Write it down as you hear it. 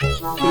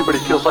anybody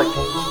feels like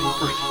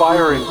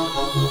perspiring,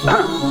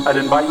 I'd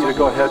invite you to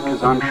go ahead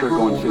because I'm sure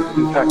going to.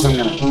 In fact, I'm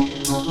going to.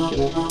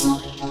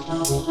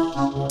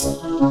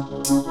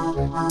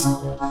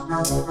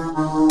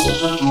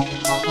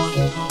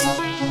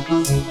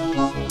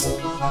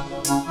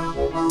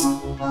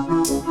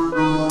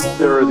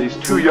 There are these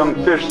two young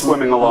fish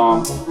swimming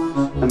along,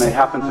 and they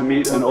happen to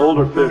meet an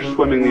older fish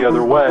swimming the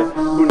other way,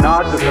 who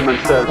nods at them and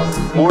says,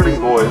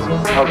 "Morning, boys,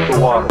 how's the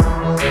water?"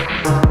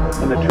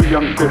 And the two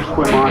young fish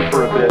swim on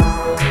for a bit,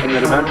 and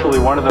then eventually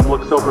one of them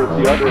looks over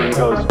at the other and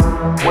goes,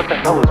 "What the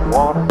hell is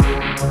water?"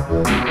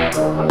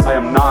 I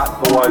am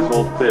not the wise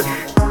old fish.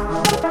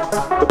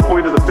 The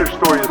point of the fish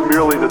story is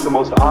merely that the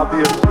most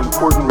obvious,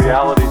 important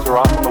realities are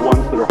often the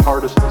ones that are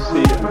hardest to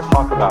see and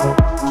talk about.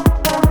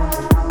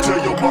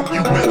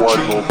 The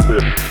wise old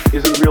fish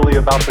isn't really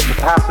about the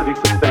capacity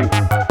to think,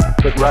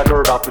 but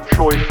rather about the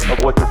choice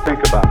of what to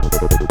think about.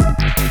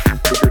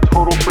 If your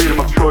total freedom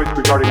of choice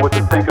regarding what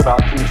to think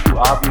about seems too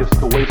obvious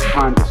to waste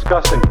time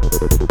discussing,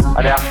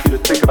 I'd ask you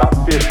to think about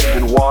fish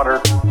and water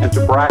and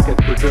to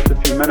bracket for just a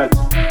few minutes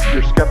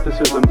your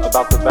skepticism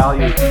about the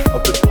value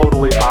of the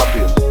totally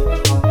obvious.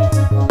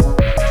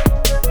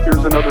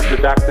 Here's another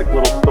didactic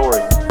little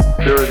story.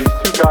 There are these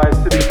two guys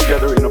sitting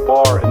together in a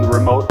bar in the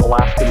remote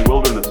Alaskan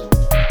wilderness.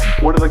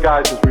 One of the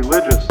guys is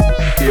religious,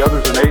 the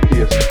other's an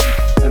atheist,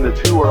 and the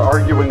two are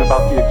arguing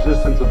about the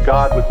existence of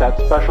God with that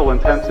special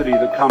intensity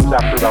that comes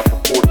after about the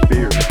fourth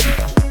beer.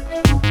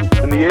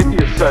 And the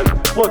atheist says,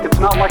 "Look, it's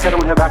not like I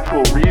don't have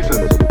actual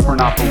reasons for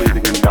not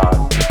believing in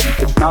God.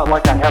 It's not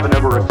like I haven't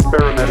ever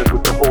experimented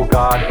with the whole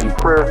God and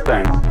prayer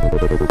thing.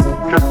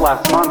 Just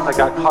last month I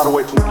got caught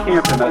away from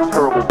camp in that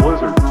terrible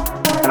blizzard,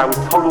 and I was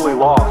totally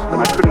lost, and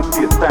I couldn't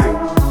see a thing,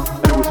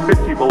 and it was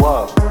 50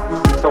 below.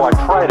 So I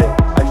tried it.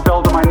 I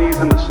fell to my knees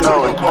in the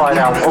snow and cried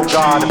out, 'Oh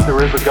God, if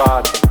there is a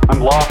God,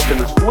 I'm lost in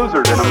this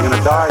blizzard and I'm going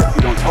to die if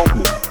you don't help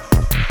me.'"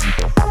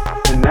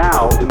 And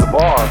now, in the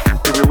bar,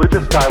 the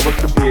religious guy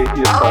looks at the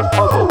atheist all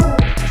puzzled.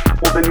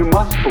 "Well, then you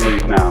must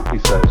believe now," he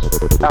says.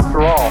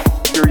 "After all,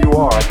 here you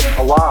are,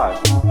 alive."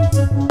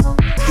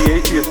 The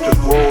atheist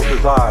just rolls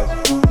his eyes.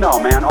 "No,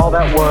 man, all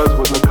that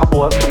was a couple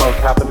Eskimos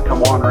happened to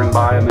come wandering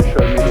by and they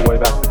showed me the way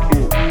back to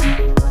camp."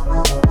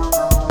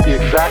 The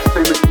exact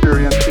same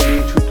experience can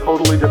mean two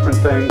totally different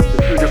things to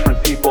two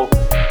different people,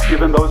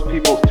 given those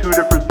people's two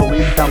different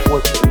belief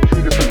templates and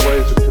two different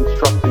ways of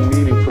constructing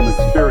meaning from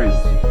experience.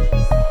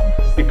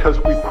 Because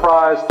we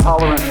prize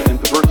tolerance and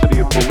diversity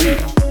of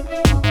belief,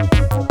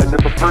 as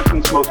if a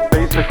person's most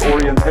basic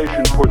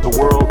orientation toward the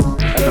world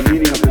and the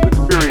meaning of his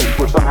experience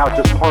were somehow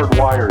just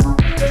hardwired,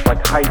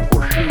 like height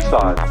or shoe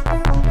size,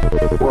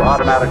 or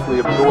automatically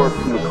absorbed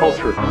from the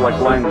culture, like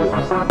language.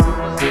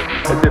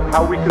 As if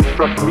how we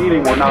construct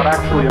meaning were not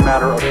actually a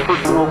matter of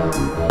personal,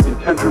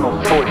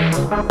 intentional choice.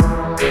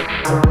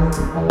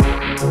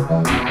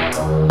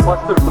 Plus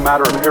there's the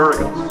matter of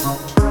arrogance.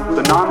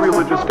 The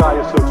non-religious guy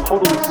is so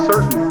totally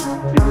certain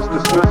in his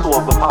dismissal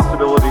of the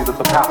possibility that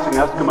the passing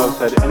Eskimos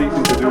had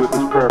anything to do with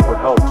his prayer for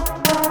help.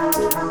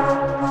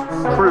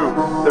 True,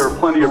 there are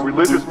plenty of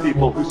religious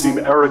people who seem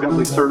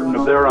arrogantly certain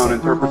of their own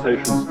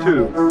interpretations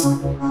too.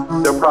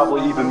 They're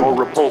probably even more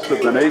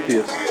repulsive than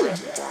atheists,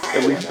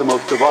 at least to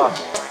most of us.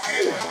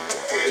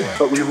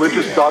 But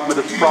religious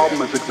dogmatist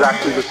problem is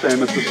exactly the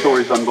same as the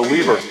story's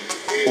unbeliever.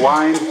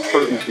 Blind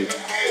certainty.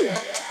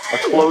 A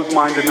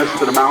closed-mindedness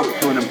that amounts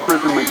to an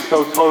imprisonment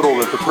so total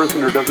that the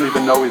prisoner doesn't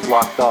even know he's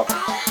locked up.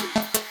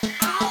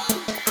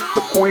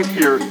 The point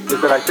here is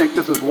that I think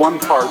this is one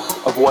part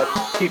of what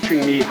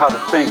teaching me how to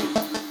think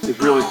is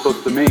really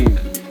supposed to mean.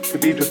 To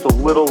be just a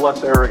little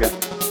less arrogant.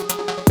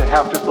 To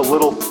have just a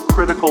little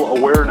critical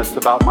awareness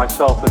about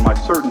myself and my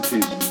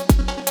certainties.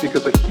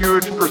 Because a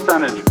huge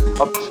percentage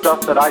of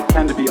stuff that I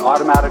tend to be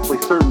automatically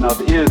certain of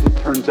is, it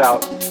turns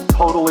out,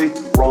 totally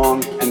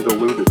wrong and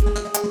deluded.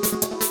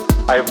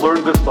 I have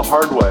learned this the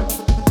hard way,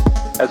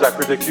 as I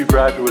predict you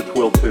graduates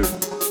will too.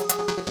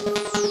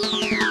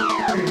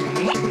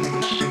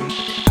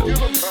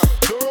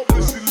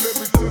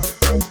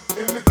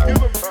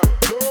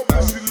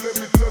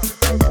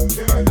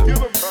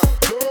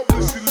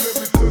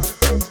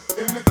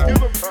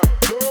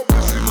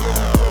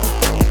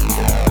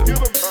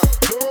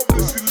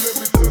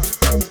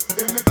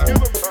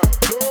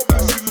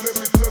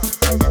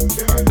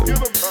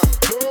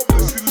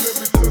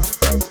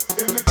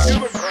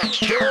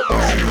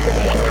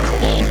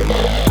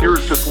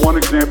 Here's just one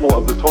example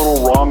of the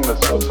total wrongness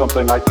of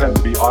something I tend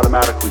to be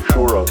automatically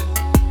sure of.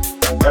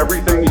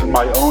 Everything in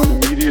my own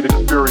immediate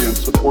experience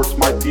supports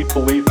my deep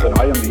belief that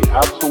I am the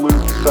absolute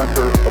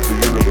center of the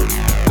universe.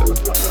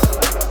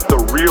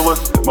 The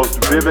realest, most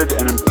vivid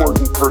and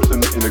important person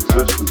in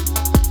existence.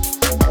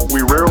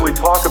 We rarely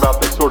talk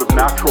about this sort of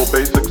natural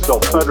basic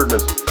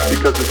self-centeredness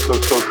because it's so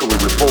socially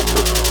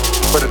repulsive,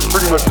 but it's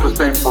pretty much the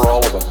same for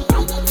all of us.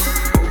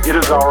 It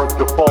is our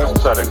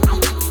default setting,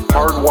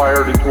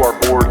 hardwired into our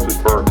boards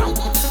at birth.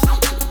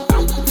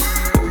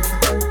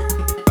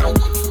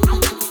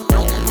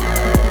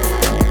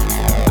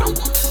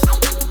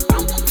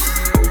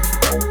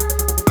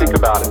 Think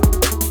about it.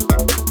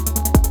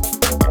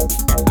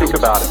 Think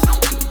Think about it.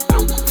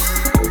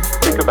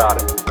 Think about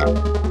it.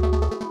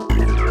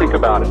 Think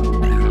about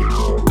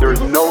it. There is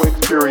no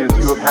experience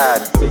you have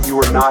had that you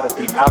are not at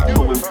the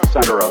absolute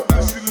center of.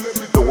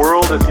 The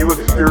world as you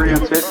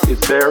experience it is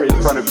there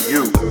in front of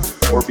you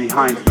or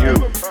behind you,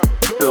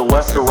 to the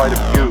left or right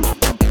of you,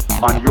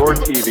 on your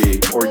TV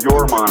or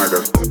your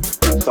monitor,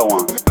 and so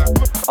on.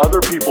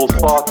 Other people's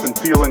thoughts and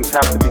feelings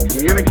have to be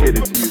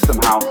communicated to you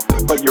somehow,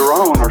 but your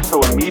own are so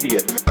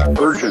immediate,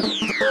 urgent,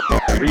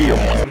 real.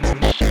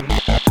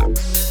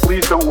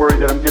 Please don't worry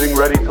that I'm getting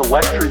ready to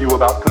lecture you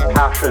about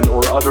compassion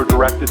or other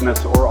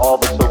directedness or all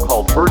the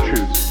so-called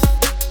virtues.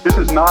 This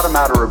is not a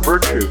matter of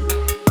virtue.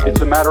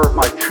 It's a matter of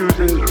my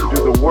choosing to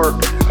do the work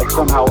of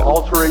somehow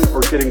altering or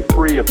getting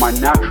free of my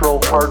natural,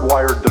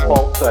 hardwired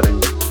default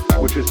settings,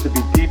 which is to be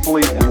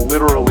deeply and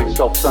literally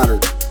self-centered,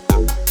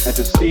 and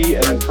to see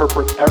and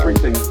interpret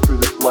everything through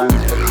this lens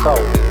of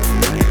self.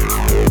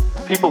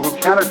 People who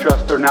can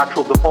adjust their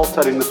natural default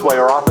setting this way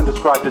are often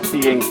described as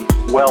being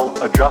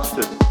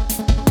well-adjusted,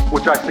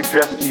 which I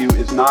suggest to you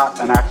is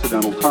not an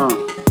accidental term.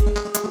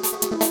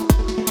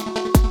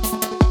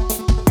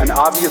 An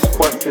obvious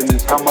question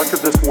is how much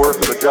of this work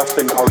of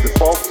adjusting our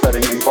default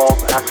setting involves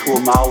actual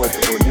knowledge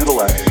or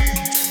intellect.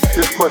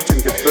 This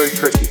question gets very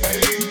tricky.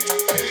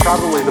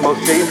 Probably the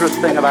most dangerous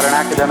thing about an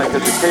academic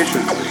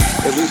education,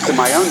 at least in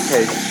my own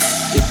case,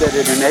 is that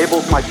it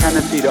enables my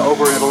tendency to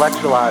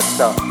over-intellectualize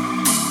stuff,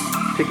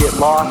 to get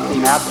lost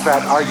in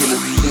abstract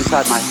arguments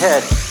inside my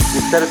head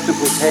instead of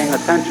simply paying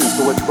attention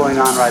to what's going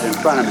on right in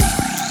front of me.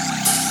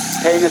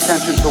 Paying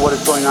attention to what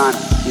is going on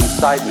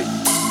inside me.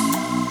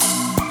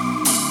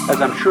 As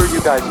I'm sure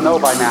you guys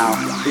know by now,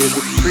 it is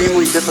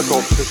extremely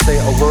difficult to stay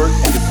alert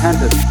and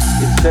attentive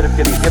instead of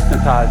getting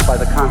hypnotized by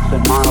the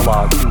constant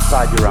monologue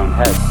inside your own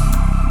head.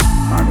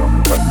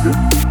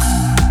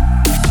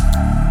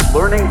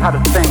 Learning how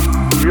to think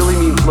really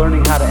means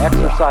learning how to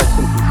exercise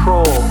some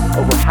control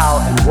over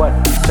how and what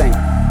you think.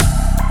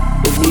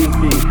 It means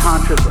being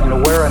conscious and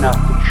aware enough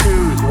to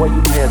choose what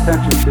you pay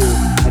attention to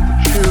and to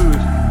choose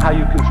how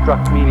you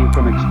construct meaning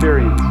from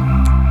experience.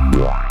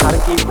 How to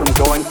keep from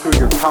going through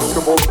your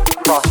comfortable,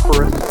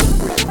 prosperous,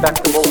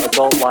 respectable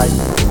adult life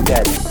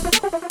dead,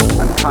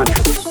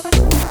 unconscious.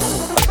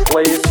 A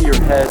slave to your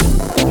head,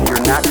 to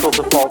your natural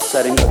default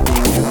setting of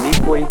being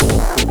uniquely,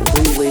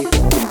 completely,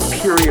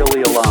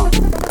 imperially alone,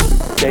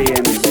 day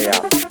in and day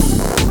out.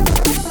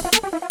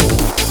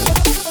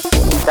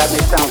 That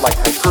may sound like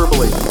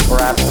hyperbole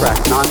or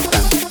abstract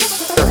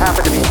nonsense. There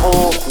happen to be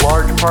whole,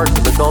 large parts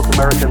of adult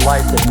American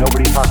life that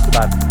nobody talks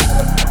about.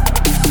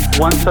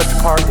 One such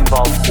part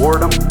involves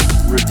boredom,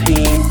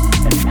 routine,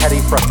 and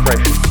petty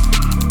frustration.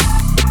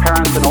 The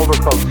parents and older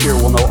folks here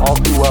will know all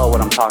too well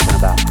what I'm talking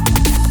about.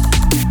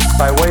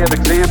 By way of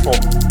example,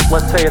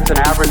 let's say it's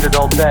an average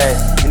adult day,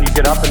 and you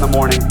get up in the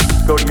morning,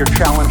 go to your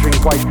challenging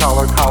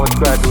white-collar college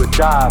graduate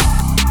job,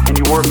 and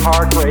you work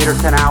hard for 8 or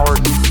 10 hours,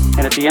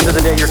 and at the end of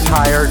the day you're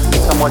tired and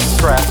somewhat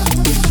stressed,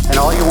 and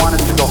all you want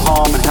is to go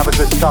home and have a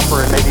good supper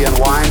and maybe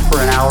unwind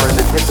for an hour and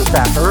then hit the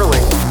sack early,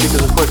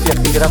 because of course you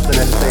have to get up the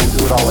next day and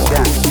do it all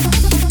again.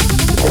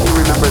 And you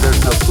remember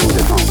there's no food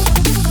at home.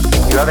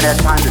 You haven't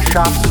had time to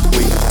shop this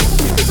week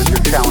because of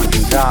your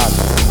challenging job.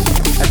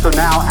 And so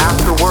now,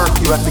 after work,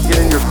 you have to get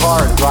in your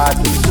car and drive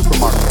to the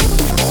supermarket.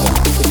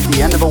 It's the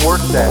end of a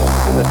work day,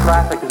 and the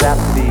traffic is apt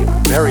to be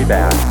very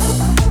bad.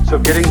 So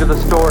getting to the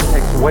store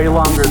takes way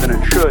longer than it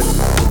should.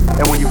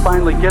 And when you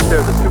finally get there,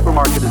 the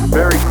supermarket is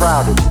very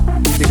crowded,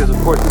 because of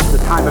course it's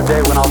the time of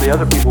day when all the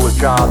other people with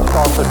jobs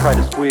also try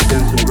to squeeze in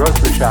some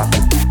grocery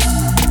shopping.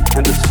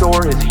 And the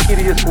store is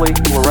hideously,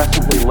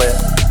 fluorescently lit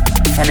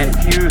and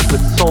infused with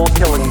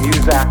soul-killing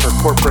muzak or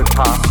corporate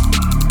pop.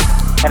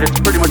 And it's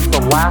pretty much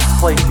the last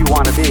place you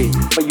want to be,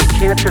 but you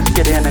can't just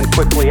get in and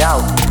quickly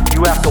out.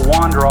 You have to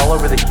wander all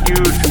over the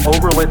huge,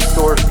 overlit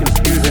store's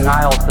confusing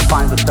aisles to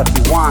find the stuff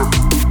you want.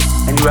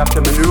 And you have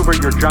to maneuver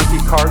your junky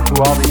cart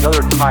through all these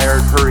other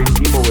tired, hurried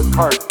people with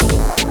carts.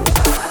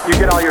 You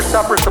get all your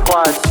supper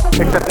supplies,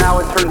 except now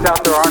it turns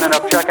out there aren't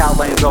enough checkout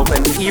lanes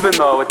open, even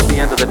though it's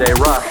the end of the day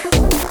rush.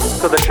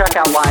 So the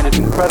checkout line is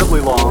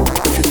incredibly long,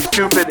 which is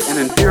stupid and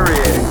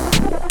infuriating.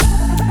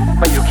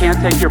 But you can't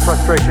take your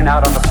frustration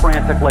out on the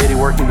frantic lady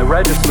working the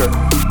register,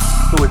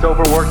 who is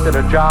overworked at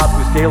a job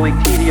whose daily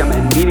tedium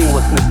and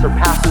meaninglessness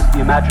surpasses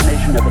the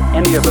imagination of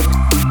any of us.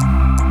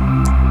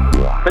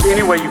 But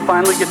anyway, you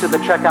finally get to the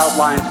checkout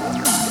line,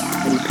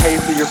 and you pay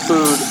for your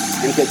food,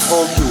 and get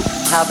told to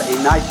have a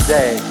nice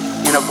day,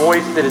 in a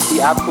voice that is the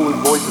absolute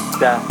voice of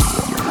death.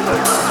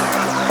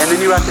 And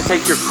then you have to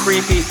take your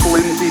creepy,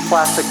 flimsy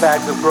plastic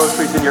bags of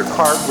groceries in your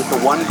cart with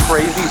the one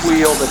crazy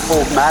wheel that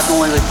pulls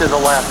maddeningly to the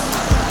left,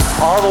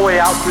 all the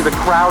way out through the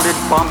crowded,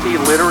 bumpy,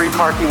 littery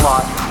parking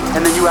lot.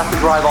 And then you have to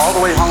drive all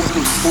the way home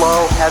through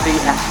slow, heavy,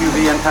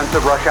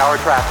 SUV-intensive rush hour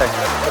traffic,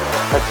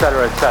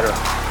 etc., etc.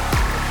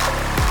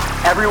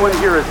 Everyone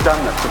here has done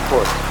this, of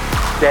course,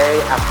 day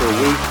after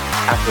week,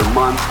 after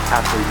month,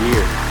 after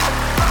year.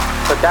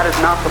 But that is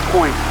not the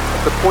point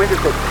The point is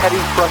that petty,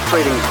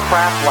 frustrating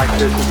crap like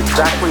this is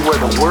exactly where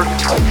the work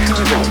of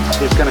choosing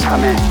is going to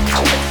come in.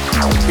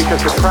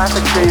 Because the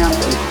traffic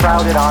jams and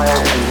crowded aisles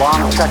and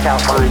long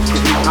checkout lines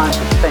give you time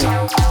to think.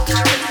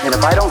 And if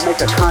I don't make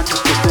a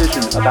conscious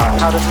decision about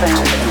how to think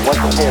and what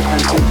to pay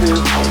attention to,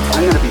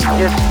 I'm going to be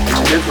pissed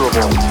and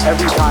miserable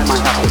every time I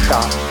have to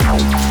shop.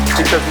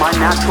 Because my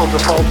natural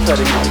default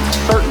setting is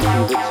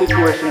certainty that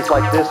situations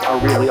like this are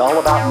really all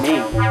about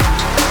me.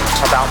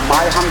 About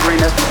my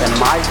hungriness and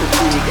my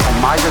fatigue and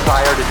my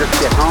desire to just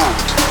get home.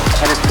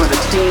 And it's going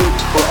to seem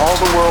for all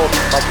the world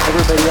like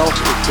everybody else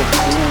is just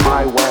in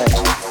my way.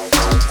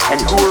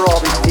 And who are all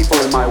these people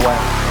in my way?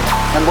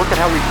 And look at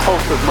how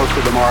repulsive most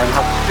of them are and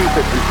how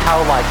stupid and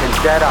cow-like and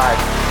dead-eyed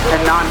and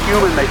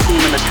non-human they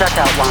seem in the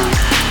checkout line.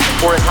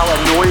 Or at how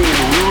annoying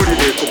and rude it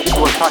is that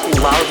people are talking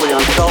loudly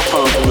on cell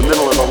phones in the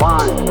middle of the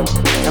line.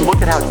 And look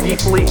at how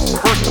deeply,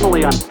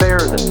 personally unfair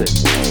this is.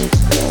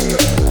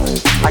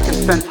 I can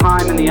spend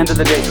time in the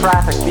end-of-the-day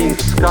traffic being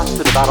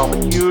disgusted about all the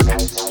huge,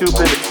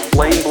 stupid,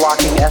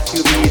 lane-blocking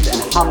SUVs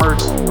and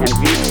Hummers and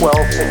V12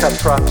 pickup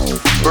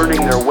trucks burning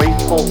their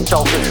wasteful,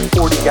 selfish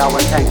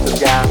 40-gallon tanks of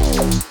gas.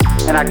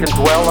 And I can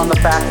dwell on the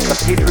fact that the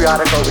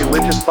patriotic or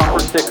religious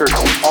bumper stickers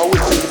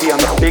always seem to be on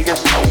the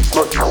biggest,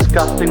 most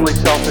disgustingly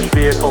selfish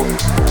vehicles,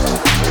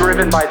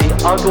 driven by the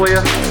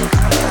ugliest,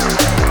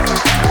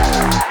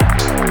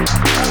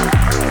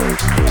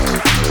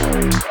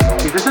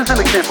 this is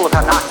an example of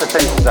how not to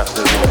think stuff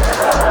is.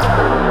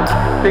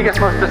 Biggest,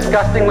 most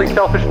disgustingly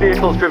selfish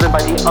vehicles driven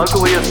by the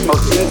ugliest,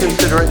 most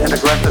inconsiderate and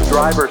aggressive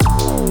drivers.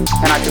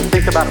 And I can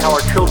think about how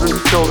our children's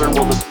children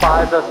will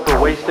despise us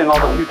for wasting all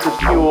the future's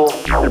fuel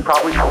and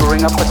probably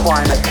screwing up the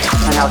climate,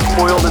 and how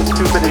spoiled and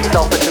stupid and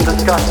selfish and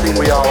disgusting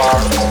we all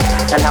are,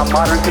 and how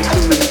modern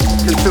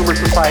consumer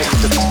society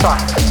just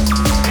sucks,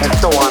 and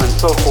so on and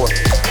so forth.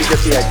 You get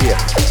the idea.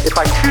 If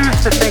I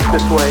choose to think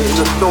this way in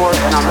the store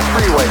and on the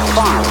freeway,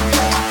 fine.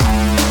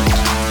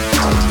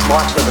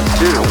 Lots of us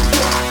do.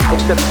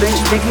 Except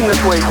thinking this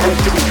way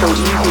tends to be so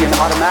easy and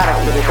automatic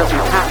that it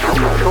doesn't have to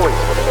be a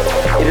choice.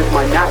 It is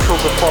my natural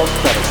default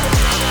setting.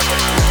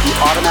 The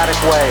automatic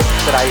way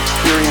that I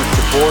experience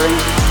the boring,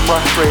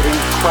 frustrating,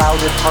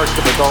 crowded parts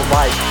of adult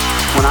life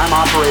when I'm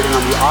operating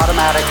on the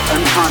automatic,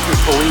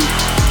 unconscious belief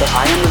that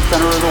I am the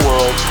center of the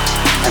world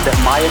and that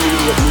my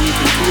immediate needs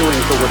and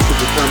feelings are what should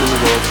determine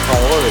the world's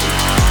priorities.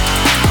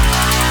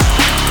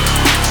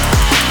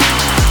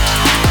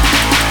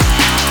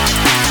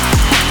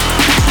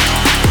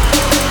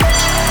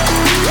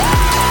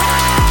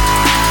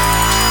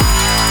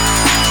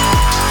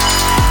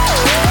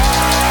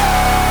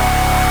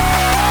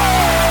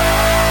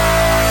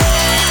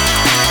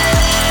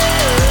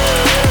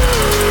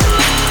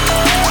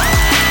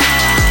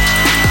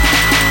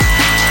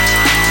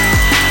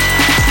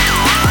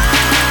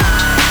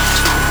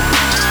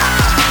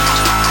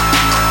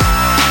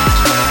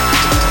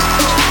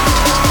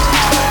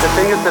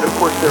 That of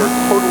course there are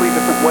totally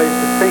different ways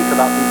to think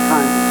about these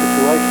kinds of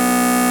situations.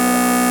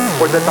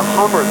 Or that the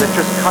Hummer that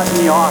just cut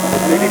me off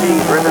is maybe being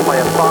driven by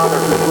a father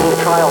whose little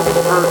child is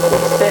hurt or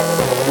sick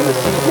in the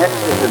seat next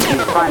to him and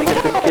he's trying to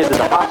get this kid to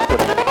the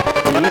hospital.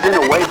 And he's in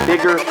a way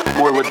bigger,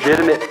 more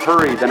legitimate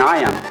hurry than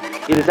I am.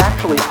 It is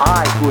actually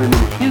I who am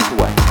in his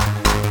way.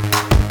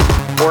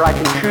 Or I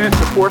can choose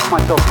to force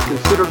myself to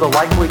consider the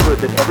likelihood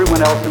that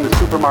everyone else in the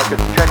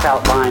supermarket's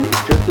checkout line is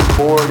just as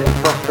bored and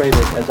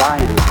frustrated as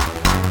I am.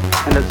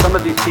 And that some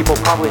of these people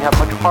probably have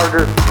much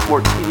harder, more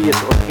tedious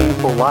or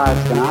painful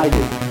lives than I do.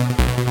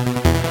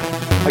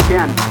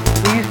 Again,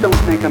 please don't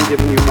think I'm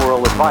giving you moral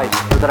advice,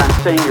 or that I'm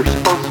saying you're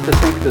supposed to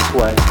think this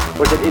way,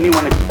 or that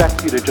anyone expects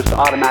you to just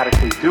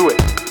automatically do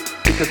it,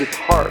 because it's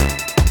hard.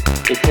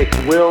 It takes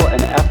will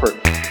and effort,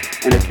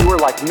 and if you are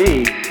like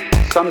me,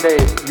 some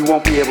days you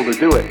won't be able to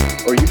do it,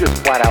 or you just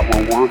flat out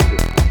won't want to.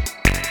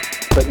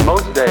 But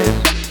most days,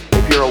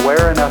 if you're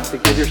aware enough to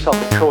give yourself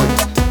a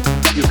choice,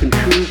 you can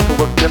choose to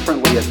look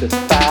differently at this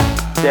fat,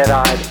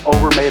 dead-eyed,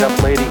 over-made-up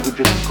lady who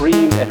just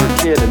screamed at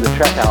her kid in the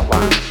checkout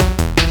line.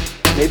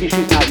 Maybe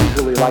she's not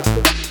usually like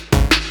this.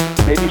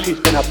 Maybe she's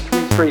been up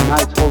 3 straight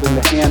nights holding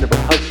the hand of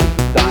her husband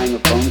who's dying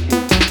of bone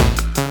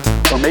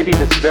cancer. Or maybe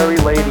this very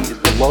lady is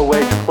the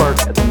low-wage clerk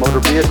at the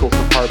motor vehicles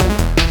department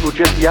who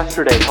just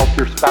yesterday helped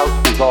your spouse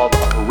resolve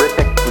a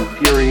horrific,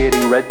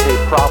 infuriating red tape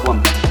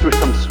problem through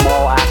some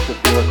small act of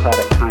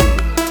bureaucratic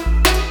kindness.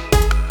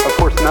 Of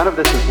course, none of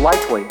this is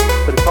likely,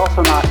 but it's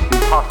also not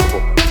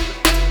impossible.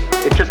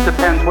 It just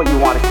depends what you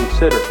want to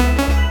consider.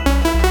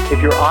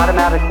 If you're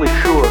automatically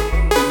sure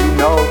that you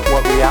know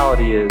what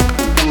reality is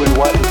and who and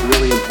what is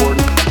really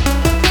important,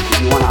 if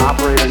you want to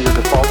operate on your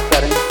default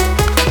setting,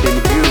 then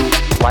you,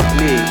 like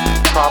me,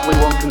 probably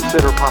won't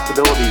consider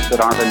possibilities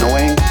that aren't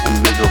annoying and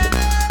miserable.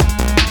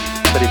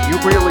 But if you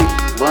really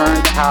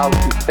learned how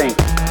to think,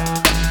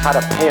 how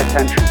to pay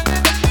attention,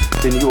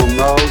 then you will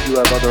know you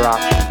have other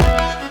options.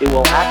 It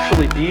will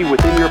actually be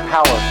within your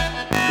power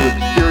to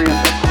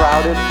experience a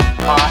crowded,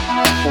 hot,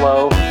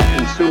 slow,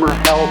 consumer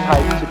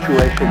hell-type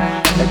situation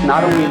as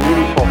not only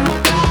meaningful,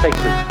 but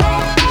sacred,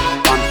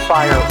 on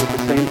fire with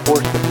the same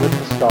force that lit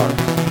the stars.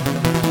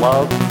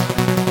 Love,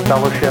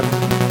 fellowship,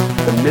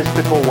 the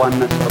mystical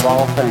oneness of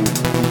all things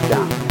deep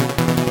down.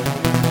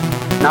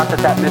 Not that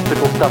that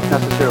mystical stuff's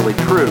necessarily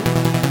true.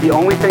 The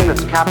only thing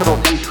that's capital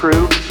T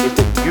true is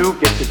that you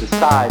get to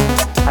decide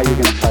how you're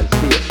going to try to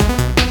see it.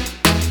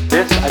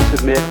 This, I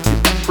submit,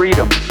 is the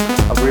freedom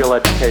of real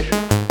education,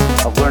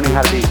 of learning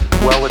how to be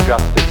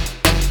well-adjusted.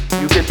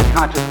 You get to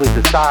consciously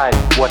decide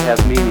what has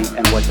meaning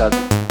and what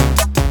doesn't.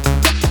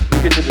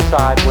 You get to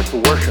decide what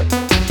to worship.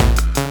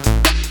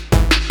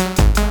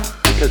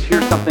 Because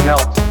here's something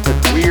else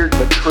that's weird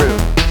but true.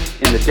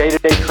 In the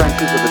day-to-day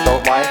trenches of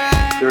adult life,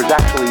 there is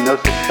actually no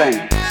such thing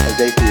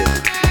as atheism.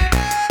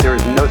 There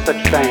is no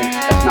such thing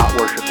as not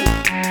worshiping.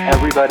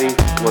 Everybody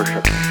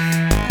worships.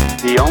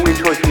 The only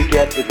choice we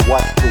get is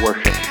what to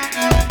worship.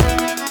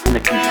 And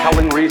the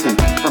compelling reason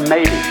for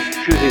maybe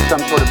choosing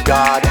some sort of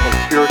God or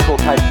spiritual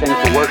type thing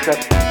to worship,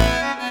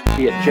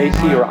 be it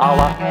JC or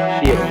Allah,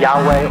 be it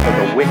Yahweh or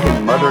the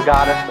Wiccan mother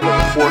goddess or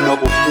the Four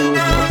Noble Truths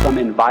or some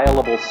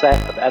inviolable set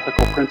of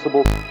ethical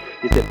principles,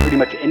 is that pretty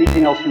much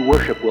anything else you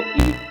worship will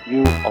eat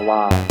you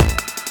alive.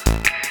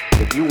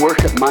 If you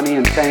worship money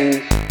and things,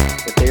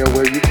 if they are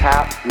where you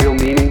tap real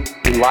meaning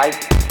in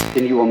life,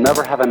 then you will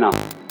never have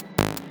enough.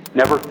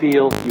 Never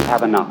feel you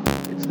have enough.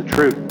 It's the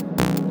truth.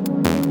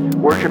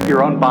 Worship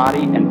your own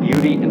body and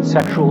beauty and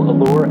sexual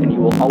allure, and you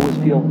will always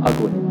feel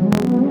ugly.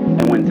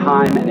 And when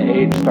time and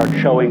age start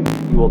showing,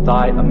 you will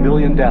die a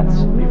million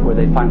deaths before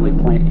they finally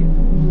plant you.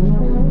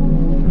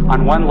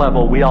 On one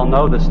level, we all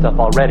know this stuff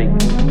already.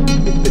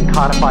 It's been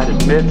codified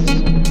as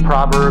myths,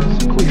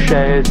 proverbs,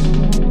 cliches,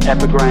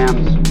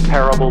 epigrams,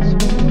 parables,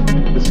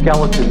 the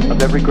skeleton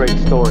of every great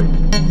story.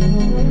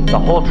 The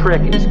whole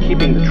trick is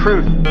keeping the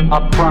truth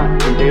up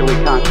front in daily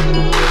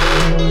consciousness.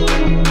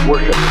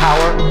 Worship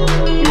power,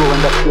 you will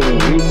end up feeling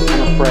weak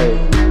and afraid,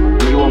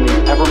 and you will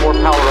need ever more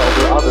power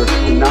over others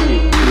to numb you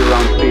to your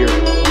own fears.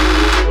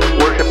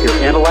 Worship your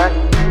intellect,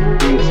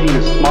 being seen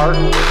as smart,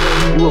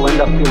 you will end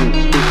up feeling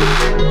stupid,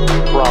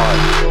 a fraud,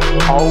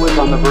 always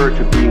on the verge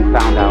of being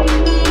found out.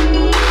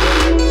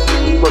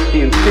 Look,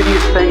 the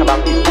insidious thing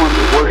about these forms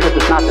of worship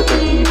is not that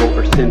they're evil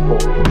or sinful,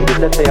 it is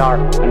that they are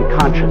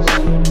unconscious.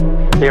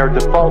 They are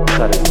default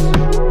settings.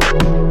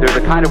 They're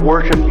the kind of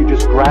worship you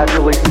just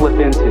gradually slip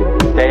into,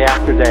 day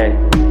after day,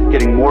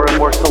 getting more and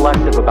more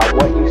selective about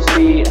what you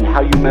see and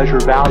how you measure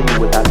value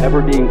without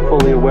ever being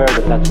fully aware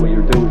that that's what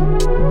you're doing.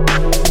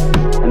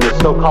 And the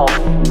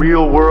so-called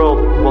real world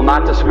will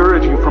not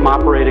discourage you from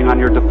operating on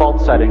your default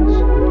settings,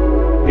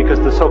 because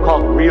the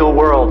so-called real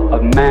world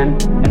of men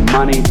and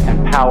money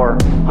and power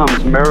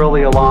hums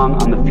merrily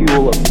along on the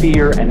fuel of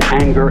fear and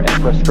anger and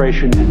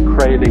frustration and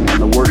craving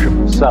and the worship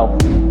of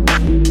self.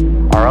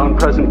 Our own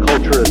present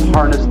culture has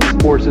harnessed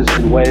these forces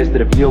in ways that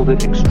have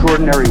yielded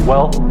extraordinary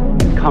wealth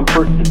and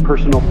comfort and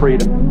personal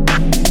freedom.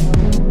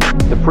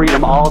 The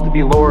freedom all to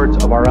be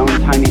lords of our own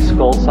tiny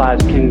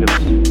skull-sized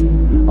kingdoms,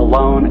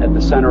 alone at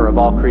the center of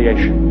all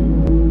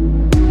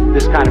creation.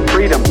 This kind of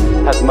freedom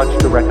has much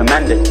to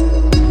recommend it.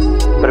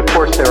 But of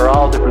course there are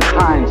all different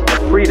kinds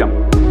of freedom,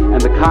 and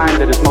the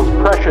kind that is most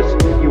precious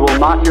you will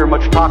not hear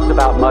much talked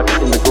about much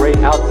in the great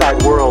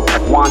outside world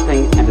of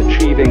wanting and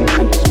achieving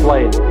and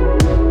displaying.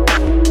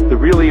 The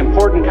really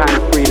important kind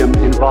of freedom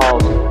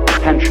involves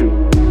attention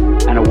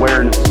and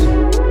awareness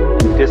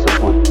and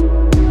discipline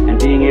and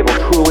being able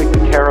truly to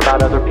care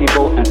about other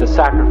people and to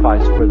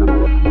sacrifice for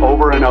them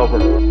over and over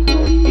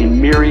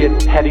in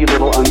myriad petty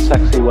little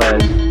unsexy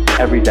ways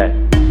every day.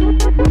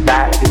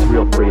 That is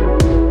real freedom.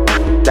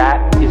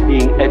 That is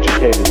being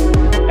educated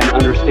and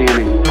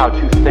understanding how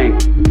to think.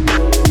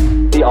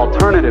 The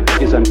alternative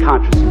is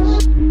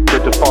unconsciousness,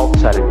 the default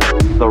setting,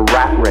 the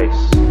rat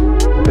race,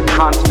 the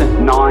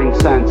constant gnawing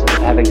sense of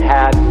having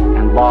had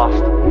and lost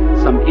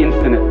some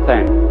infinite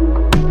thing.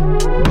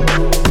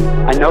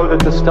 I know that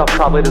this stuff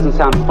probably doesn't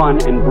sound fun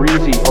and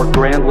breezy or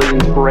grandly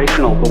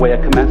inspirational the way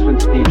a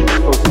commencement speech is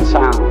supposed to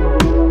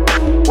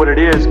sound. What it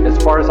is,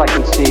 as far as I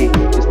can see,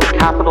 is the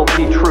capital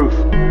T truth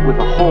with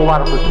a whole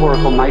lot of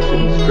rhetorical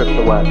niceties stripped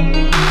away.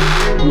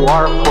 You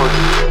are, of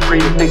course, free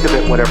to think of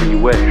it whatever you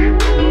wish.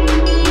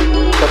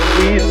 But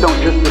please don't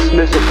just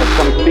dismiss it as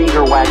some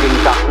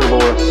finger-wagging Dr.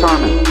 Laura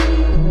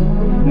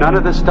sermon. None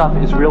of this stuff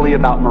is really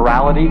about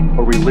morality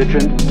or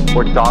religion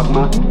or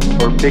dogma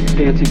or big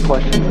fancy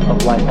questions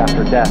of life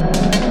after death.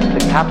 The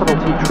capital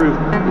T truth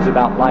is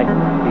about life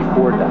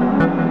before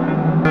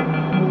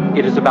death.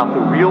 It is about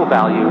the real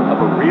value of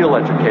a real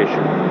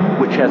education,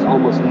 which has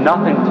almost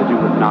nothing to do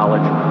with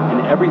knowledge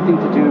and everything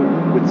to do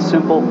with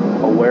simple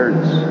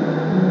awareness.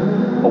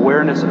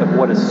 Awareness of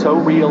what is so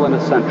real and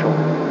essential,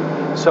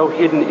 so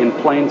hidden in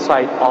plain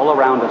sight all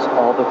around us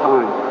all the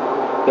time,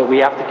 that we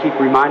have to keep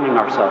reminding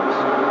ourselves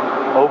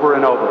over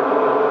and over,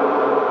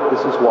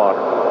 this is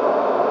water.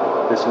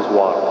 This is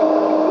water.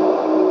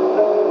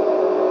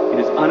 It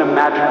is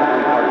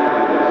unimaginably hard to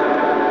do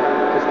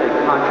this, to stay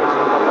conscious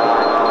of the life.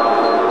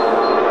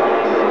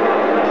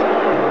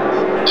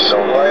 So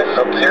life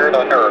appeared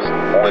on Earth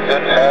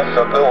within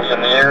 500 million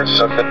years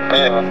of it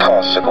being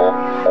possible,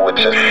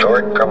 which is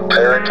short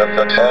compared to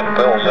the 10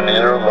 billion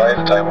year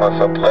lifetime of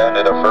a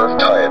planet of Earth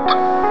type.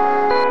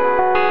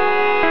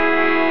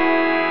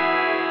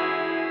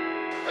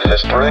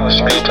 This brings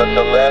me to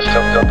the last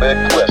of the big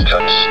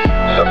questions,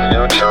 the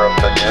future of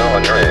the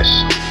human race.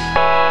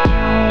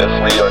 If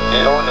we are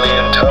the only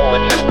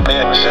intelligent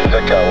beings in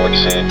the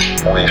galaxy,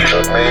 we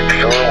should make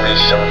sure we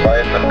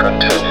survive and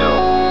continue.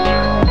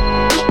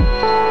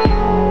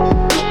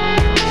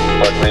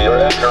 But we are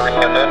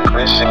entering an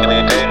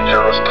increasingly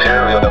dangerous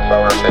period of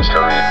our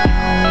history.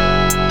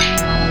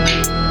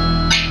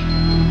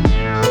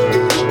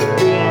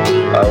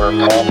 Our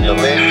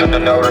population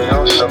and our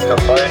use of the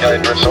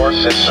finite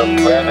resources of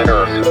planet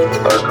Earth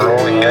are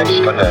growing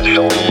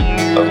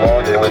exponentially,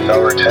 along with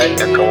our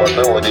technical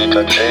ability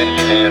to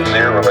change the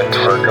environment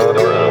for good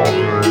or ill.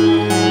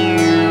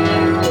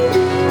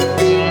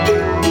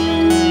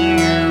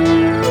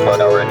 But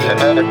our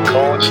genetic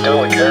code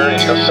still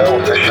carries the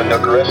selfish and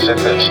aggressive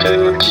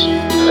instincts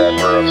that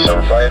were of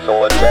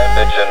survival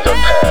advantage in the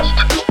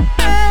past.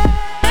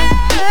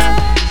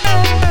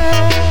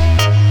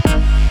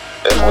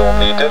 It will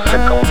be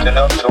difficult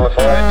enough to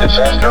avoid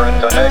disaster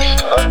in the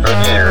next 100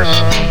 years,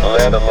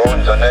 let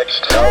alone the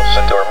next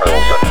 1,000 or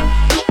million.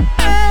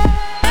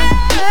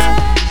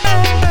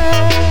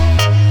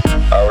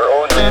 Our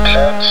only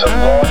chance of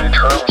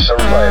long-term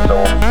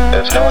survival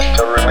is not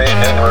to remain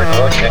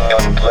inward-looking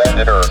on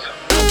planet Earth,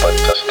 but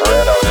to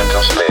spread out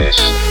into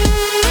space.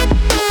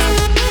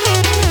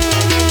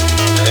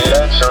 The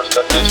answers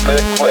to these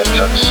big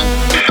questions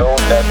show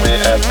that we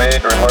have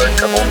made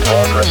remarkable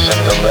progress in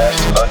the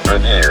last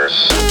 100 years.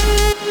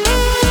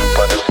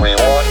 But if we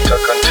want to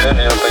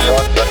continue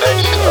beyond the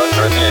next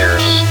 100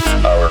 years,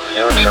 our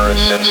future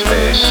is in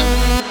space.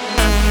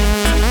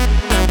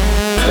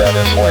 That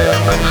is why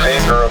I'm in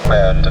favor of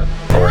manned,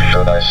 or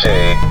should I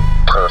say,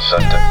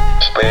 personed,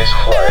 space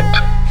flight.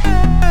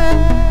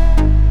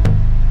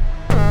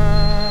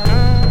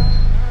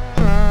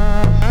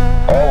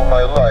 All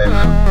my life,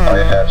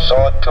 I have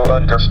sought to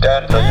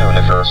understand the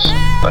universe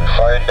and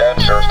find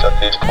answers to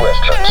these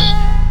questions.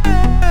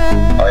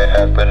 I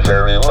have been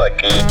very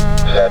lucky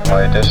that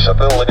my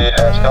disability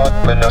has not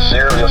been a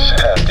serious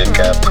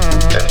handicap.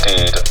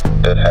 Indeed,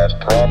 it has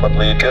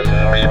probably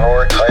given me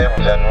more time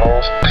than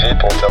most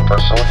people to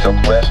pursue the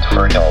quest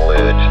for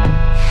knowledge.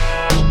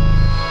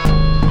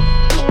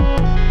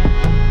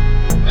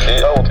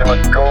 The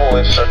ultimate goal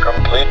is a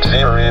complete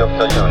theory of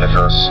the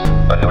universe,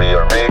 and we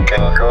are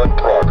making good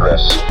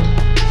progress.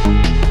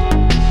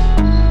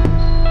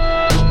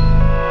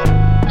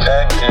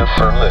 Thank you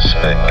for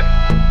listening.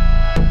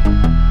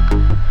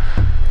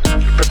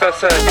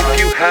 Professor, if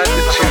you had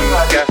to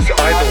guess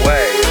either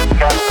way,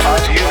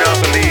 do you now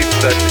believe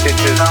that it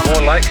is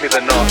more likely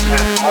than not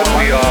that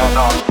we are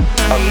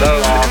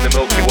alone in the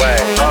Milky Way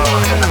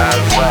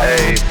as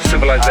a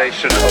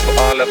civilization of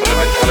our level of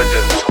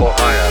intelligence or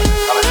higher?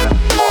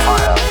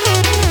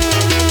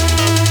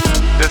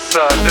 This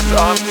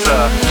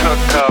answer took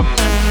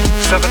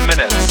 7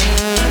 minutes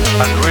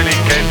and really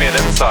gave me an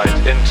insight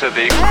into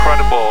the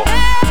incredible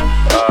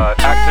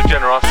act of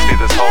generosity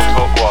this whole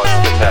talk was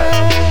for Ted.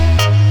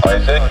 I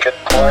think it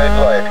quite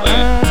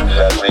likely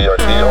that we are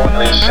the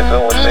only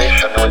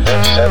civilization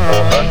within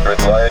several hundred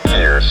light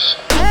years.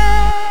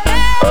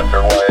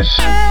 Otherwise,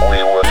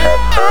 we would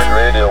have heard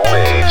radio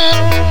waves.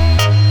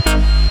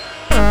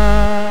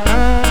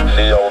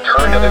 The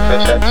alternative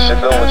is that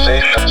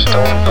civilizations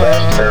don't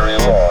last very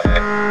long,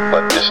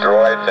 but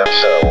destroy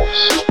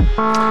themselves.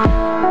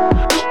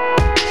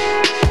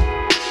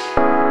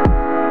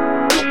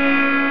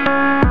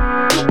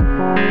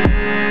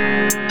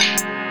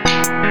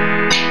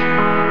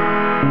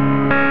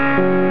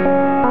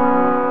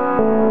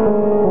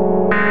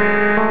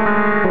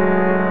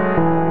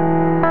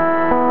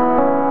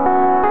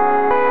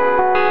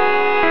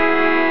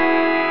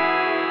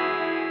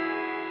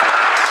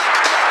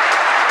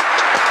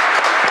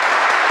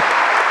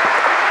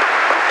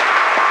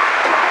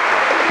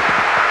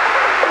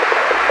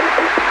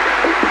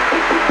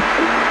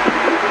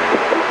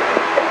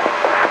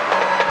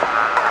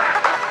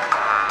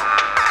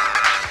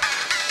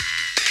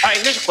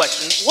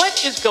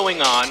 What is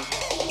going on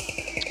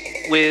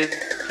with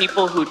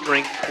people who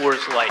drink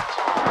Coors Light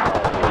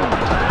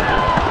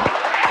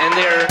and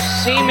their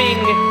seeming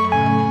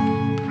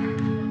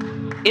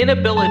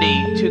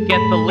inability to get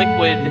the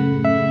liquid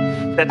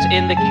that's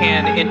in the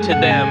can into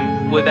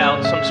them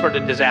without some sort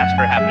of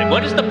disaster happening?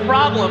 What is the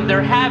problem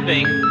they're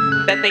having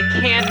that they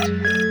can't?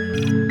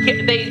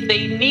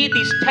 They need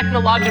these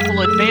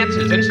technological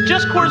advances, and it's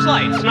just Coors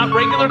Light. It's not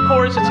regular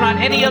Coors. It's not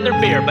any other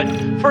beer. But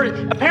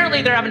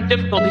apparently they're having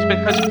difficulties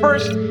because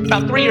first,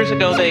 about 3 years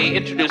ago, they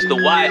introduced the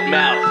wide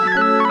mouth.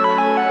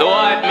 The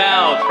wide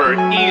mouth for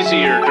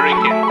easier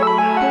drinking,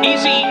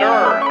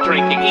 easier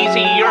drinking,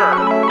 easier.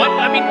 What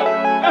I mean,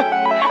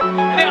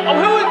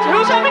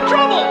 who's having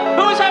trouble?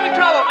 Who's having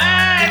trouble?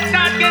 It's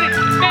not getting.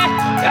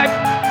 I'm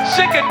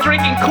sick of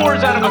drinking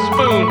Coors out of a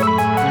spoon.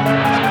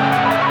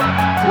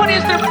 What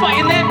is their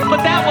fight?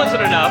 But that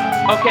wasn't enough,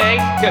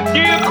 okay?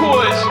 Yeah,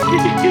 Coors.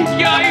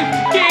 Yeah, you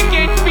can't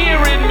get beer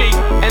in me.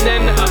 And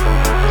then,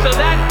 so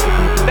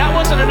that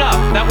wasn't enough.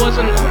 That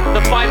wasn't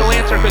the final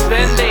answer, because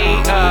then they,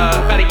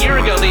 about a year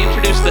ago, they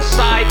introduced the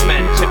side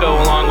vent to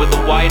go along with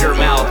the wider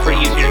mouth for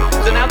easier.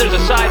 So now there's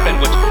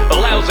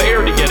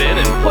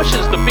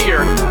pushes the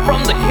beer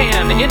from the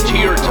can into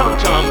your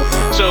tum-tum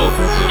so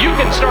you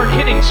can start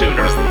hitting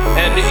sooner.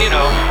 And, you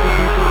know...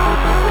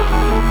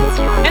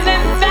 And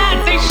then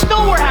they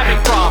still were having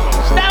problems.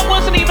 That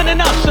wasn't even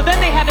enough. So then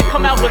they had to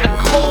come out with a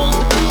cold,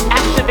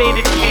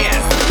 activated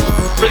can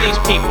for these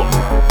people.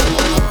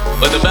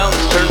 When the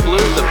mountains turn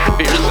blue, the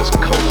beer's as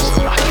cold as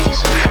the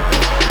Rockies.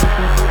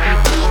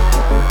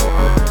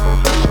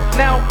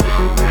 Now,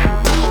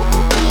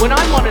 when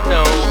I want to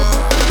know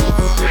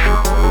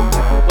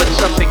when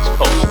something's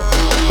cold,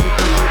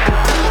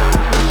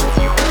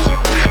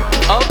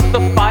 of the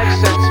 5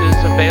 senses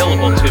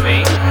available to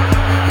me,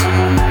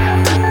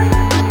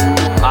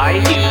 I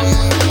use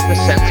the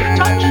sense of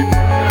touch.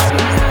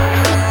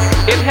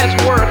 It has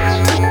worked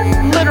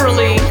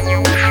literally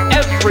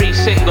every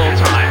single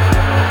time.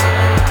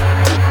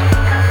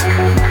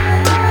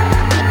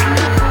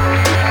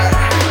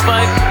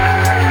 But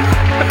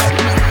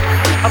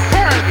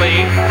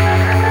apparently,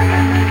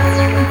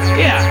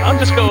 yeah, I'll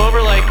just go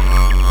over like,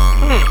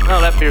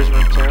 oh, that beer's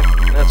room temp.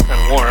 That's kind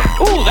of warm.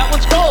 Ooh, that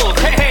one's cold.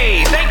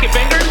 Hey, thank you,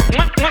 fingers.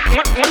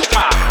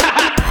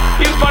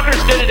 You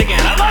fuckers did it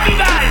again. I love you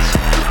guys.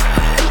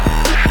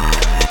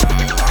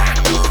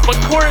 But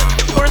Coors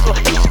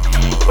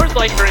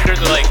Light drinkers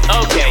are like,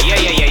 okay, yeah.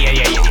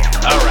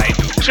 All right,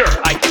 sure,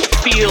 I can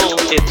feel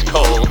it's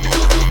cold,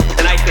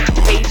 and I can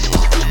taste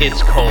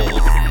it's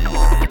cold.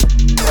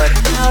 But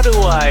how do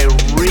I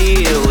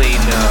really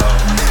know?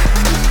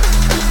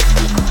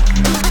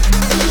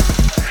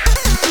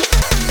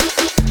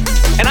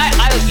 And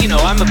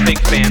I'm a big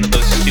fan of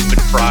those stupid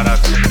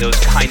products and those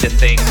kind of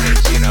things.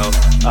 You know,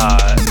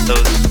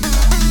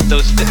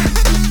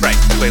 right?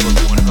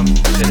 Quavo's one of them.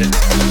 Did it?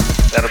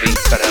 That'll be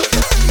cut out of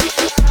the TV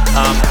show.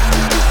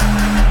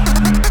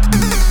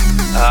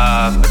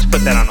 Let's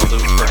put that on a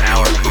loop for an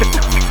hour.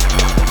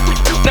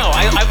 No,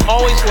 I've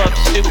always loved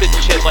stupid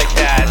shit like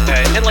that,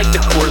 and like the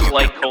Coors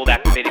Light cold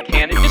activated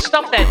can, and just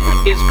stuff that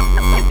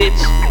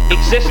its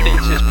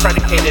existence is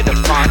predicated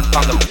upon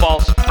the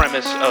false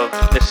premise of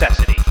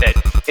necessity. That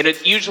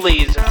it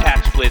usually is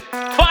attached with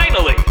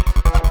finally,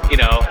 you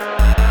know,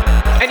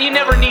 and you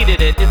never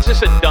needed it. It's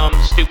just a dumb,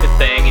 stupid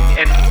thing,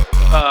 and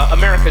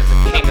America's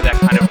the king of that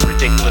kind of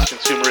ridiculous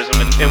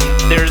consumerism, and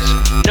there's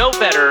no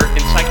better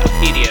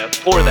encyclopedia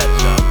for that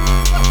stuff.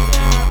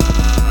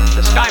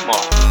 The Sky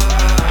Mall.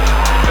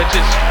 Which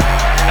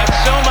has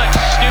so much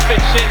stupid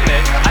shit in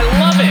it. I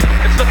love it.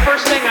 It's the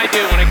first thing I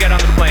do when I get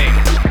on the plane.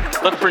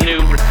 Look for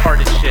new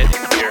retarded shit in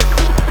here.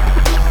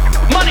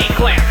 Money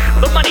clamp.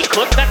 The money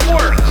clip that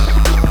works.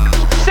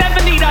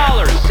 $70.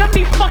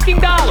 $70 fucking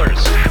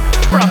dollars.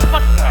 For a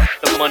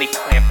the money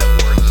clamp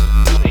that works.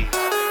 Please.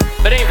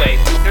 But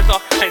anyway, there's all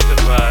kinds of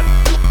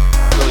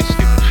really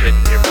stupid shit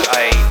in here. But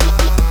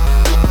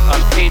on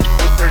page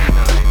 139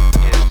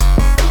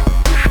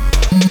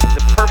 is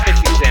the perfect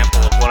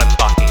example of what I'm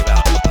talking about.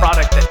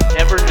 Product that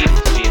never needed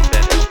to be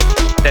invented,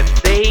 that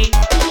they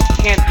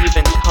can't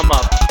even come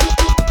up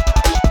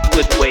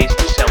with ways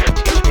to sell it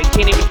to you.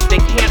 They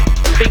can't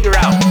figure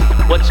out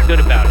what's good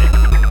about it,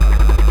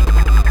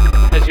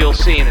 as you'll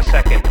see in a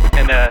second.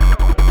 And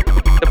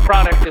the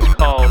product is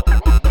called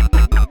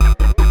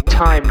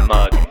Time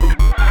Mug.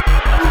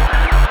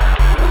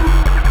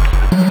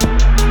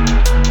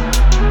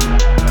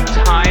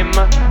 Time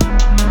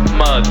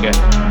Mug.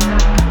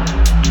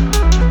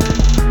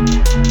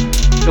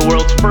 The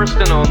world's first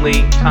and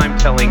only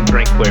time-telling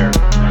drinkware.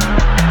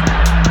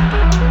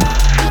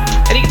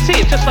 And you can see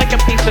it's just like a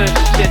piece of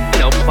shit, you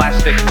know,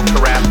 plastic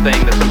carafe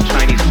thing that some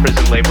Chinese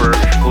prison laborer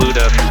glued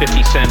a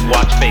 50-cent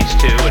watch face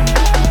to,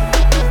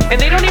 and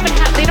they don't even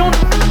have,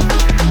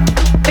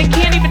 they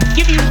can't even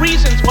give you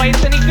reasons why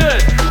it's any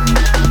good.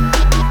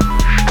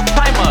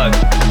 Time Mug.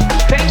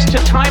 Thanks to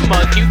Time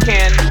Mug, you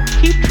can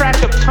keep track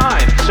of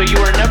time so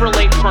you are never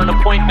late for an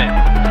appointment.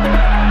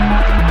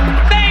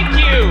 Thank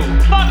you!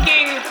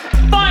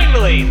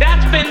 Finally,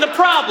 that's been the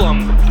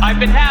problem I've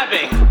been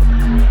having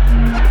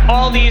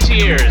all these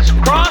years.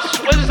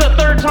 Cross, this is the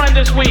 3rd time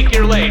this week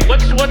you're late.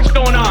 What's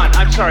going on?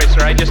 I'm sorry,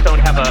 sir. I just don't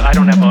have a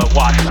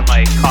watch on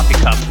my coffee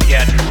cup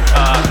yet.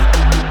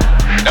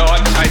 No,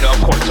 I know. Of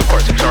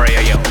course. I'm sorry.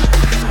 I yelled.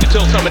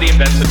 Until somebody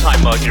invents a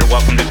time mug, you're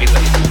welcome to be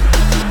late.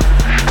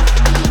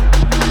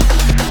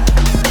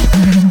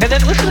 And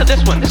then listen to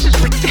this one. This is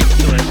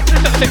ridiculous.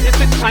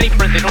 It's in tiny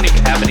print. They don't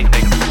even have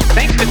anything.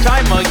 Thanks to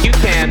Time Mug, you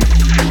can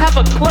have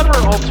a clever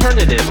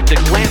alternative to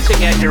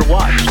glancing at your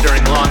watch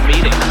during long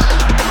meetings.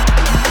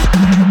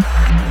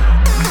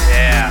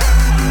 Yeah.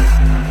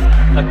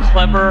 A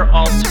clever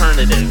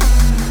alternative.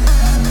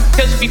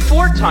 Because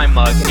before Time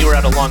Mug, and you were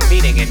at a long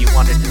meeting and you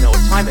wanted to know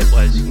what time it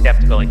was, you'd have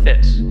to go like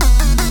this.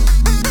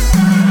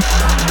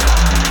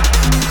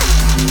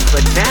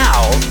 But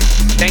now,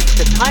 thanks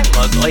to Time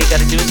Mug, all you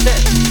gotta do is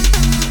this.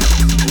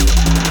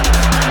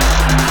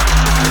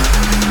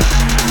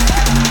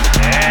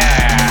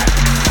 Yeah.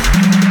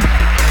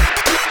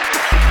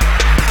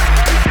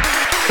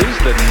 Who's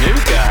the new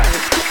guy?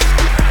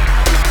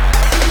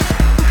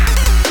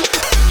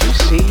 Did you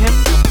see him?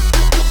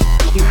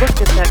 He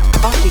looked at that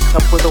coffee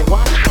cup with a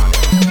watch on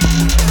it.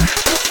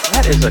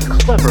 That is a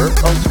clever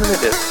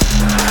alternative.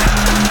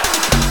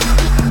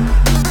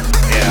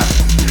 Yeah.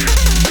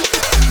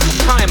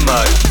 Time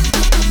mug.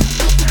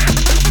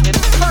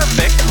 It's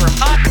perfect for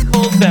hot and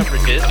cold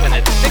beverages and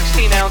its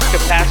 16-ounce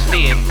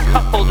capacity and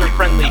cup holder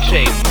friendly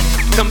shape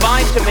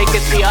combined to make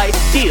it the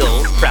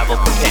ideal travel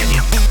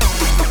companion.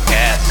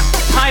 Yes,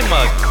 Time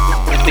mug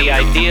is the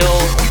ideal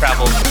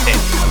travel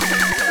companion.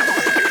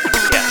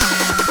 Yes,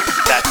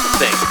 that's the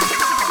thing.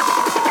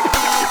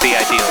 It's the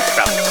ideal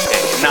travel companion.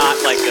 Not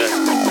like a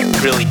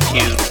really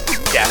cute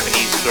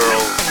Japanese girl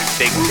with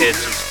big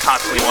tits who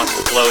constantly wants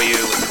to blow you.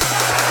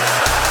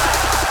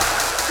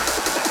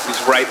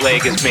 Whose right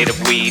leg is made of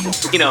weed.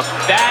 You know,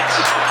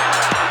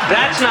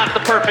 that's not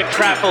the perfect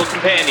travel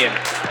companion.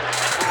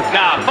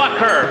 Nah, fuck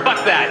her.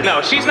 Fuck that.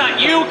 No, she's not.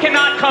 You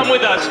cannot come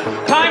with us.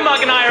 Time Mug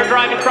and I are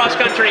driving cross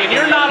country, and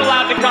you're not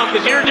allowed to come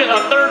because you're just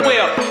a third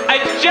wheel.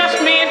 It's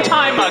just me and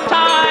Time Mug.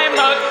 Time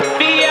Mug,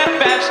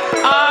 BFFs.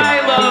 I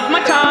love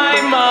my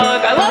Time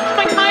Mug. I love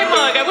my Time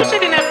Mug. I wish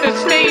I didn't have to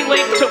stay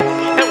late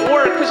at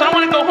work because I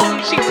want to go home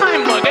and see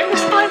Time Mug. I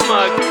miss Time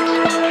Mug.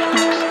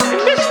 I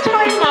miss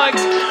Time Mug.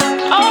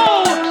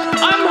 Oh,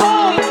 I'm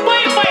home.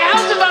 Wait, my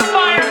house is on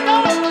fire.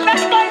 No,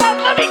 that's my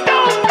house. Let me go.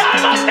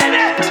 Time Mug did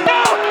it.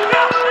 No.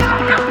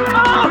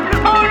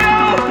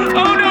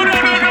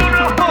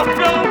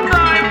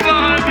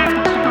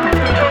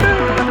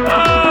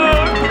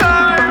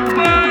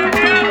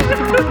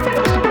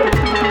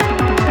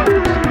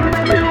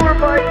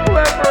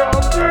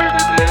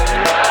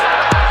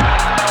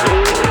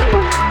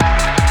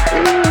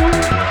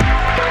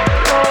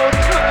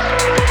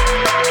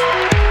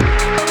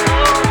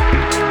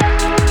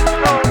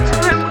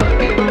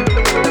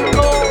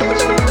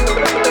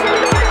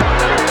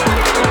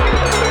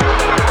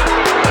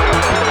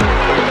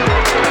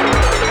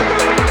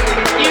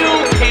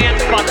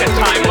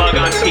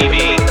 TV.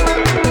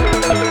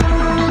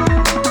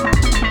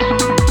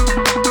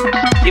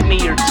 Give me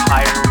your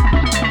tired,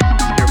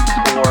 your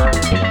poor,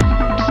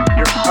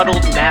 your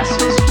huddled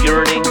masses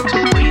yearning to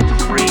breathe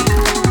free.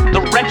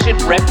 The wretched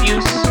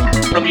refuse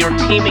from your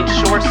teeming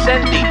shore.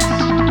 Send these,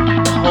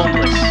 the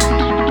homeless,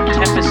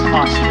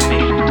 tempest-tossed to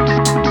me.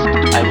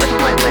 I left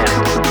my lamp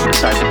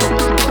beside the open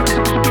door.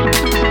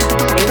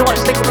 And you know what I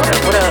was thinking? What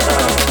a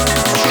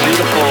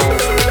beautiful,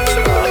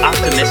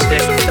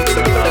 optimistic,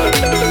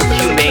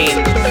 humane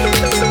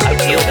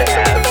ideal to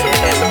have,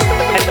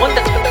 and one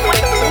that's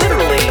quite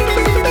literally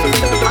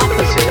the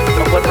opposite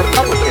of what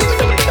Republicans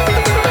believe.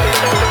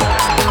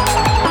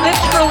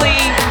 Literally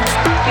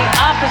the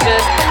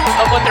opposite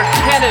of what their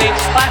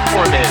candidate's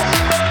platform is.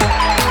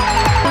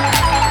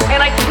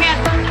 And I can't.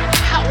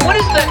 What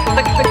is the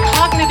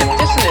cognitive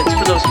dissonance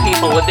for those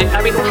people?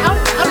 I mean, how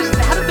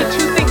do the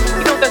two things?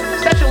 You know, the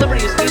Statue of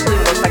Liberty is easily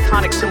the most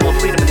iconic symbol of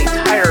freedom in the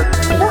entire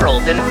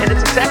world, and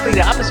it's exactly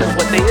the opposite of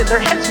what their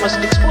heads must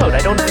explode.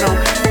 I don't know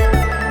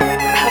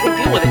how they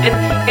deal with it.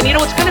 And you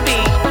know, it's going to be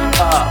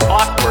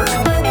awkward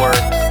for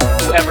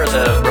whoever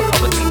the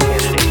Republican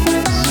candidate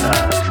is.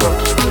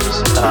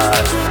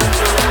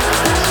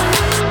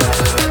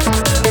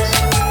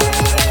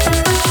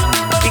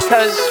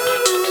 Because,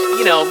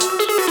 you know,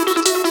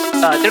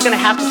 they're going to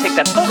have to take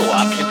that photo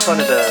op in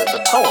front of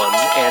the poem,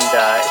 and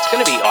it's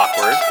going to be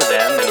awkward for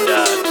them. And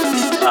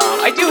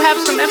I do have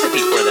some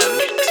empathy for them.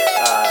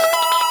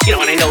 You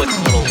know, and I know it's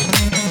a little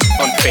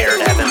unfair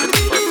to have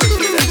empathy for a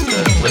person that's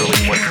literally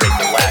one trait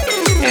to lack.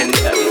 And,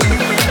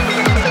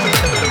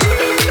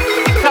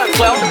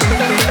 well,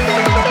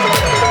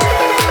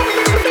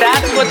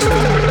 that's what's,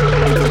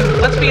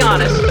 let's be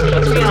honest,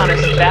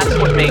 that's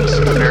what makes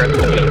America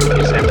weak,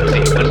 is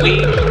empathy. When we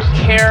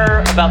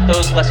care about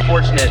those less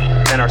fortunate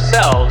than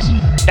ourselves,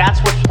 that's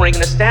what's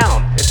bringing us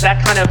down. It's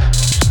that kind of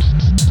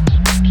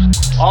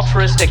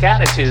altruistic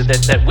attitude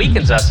that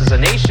weakens us as a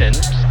nation.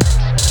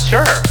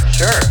 Sure.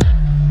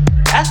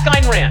 Ask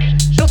Ayn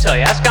Rand. She'll tell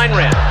you. Ask Ayn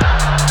Rand.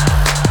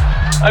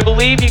 I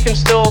believe you can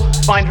still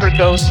find her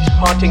ghost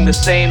haunting the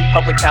same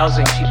public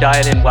housing she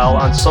died in while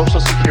on Social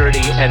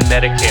Security and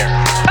Medicare.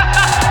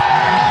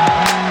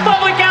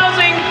 Public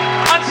housing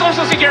on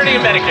Social Security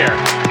and Medicare.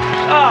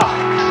 Oh,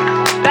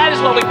 that is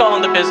what we call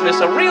in the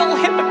business a real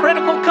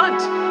hypocritical cunt.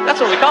 That's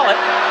what we call it.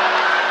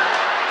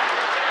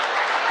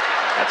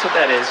 That's what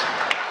that is.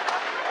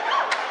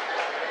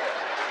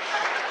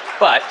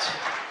 But,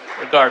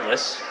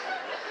 regardless,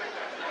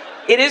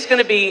 it is going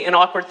to be an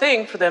awkward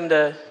thing for them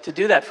to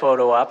do that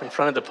photo op in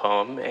front of the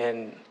poem.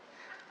 And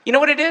you know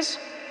what it is?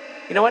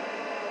 You know what?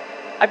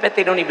 I bet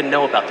they don't even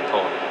know about the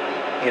poem,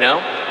 you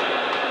know?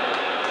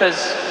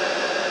 Because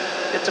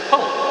it's a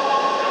poem.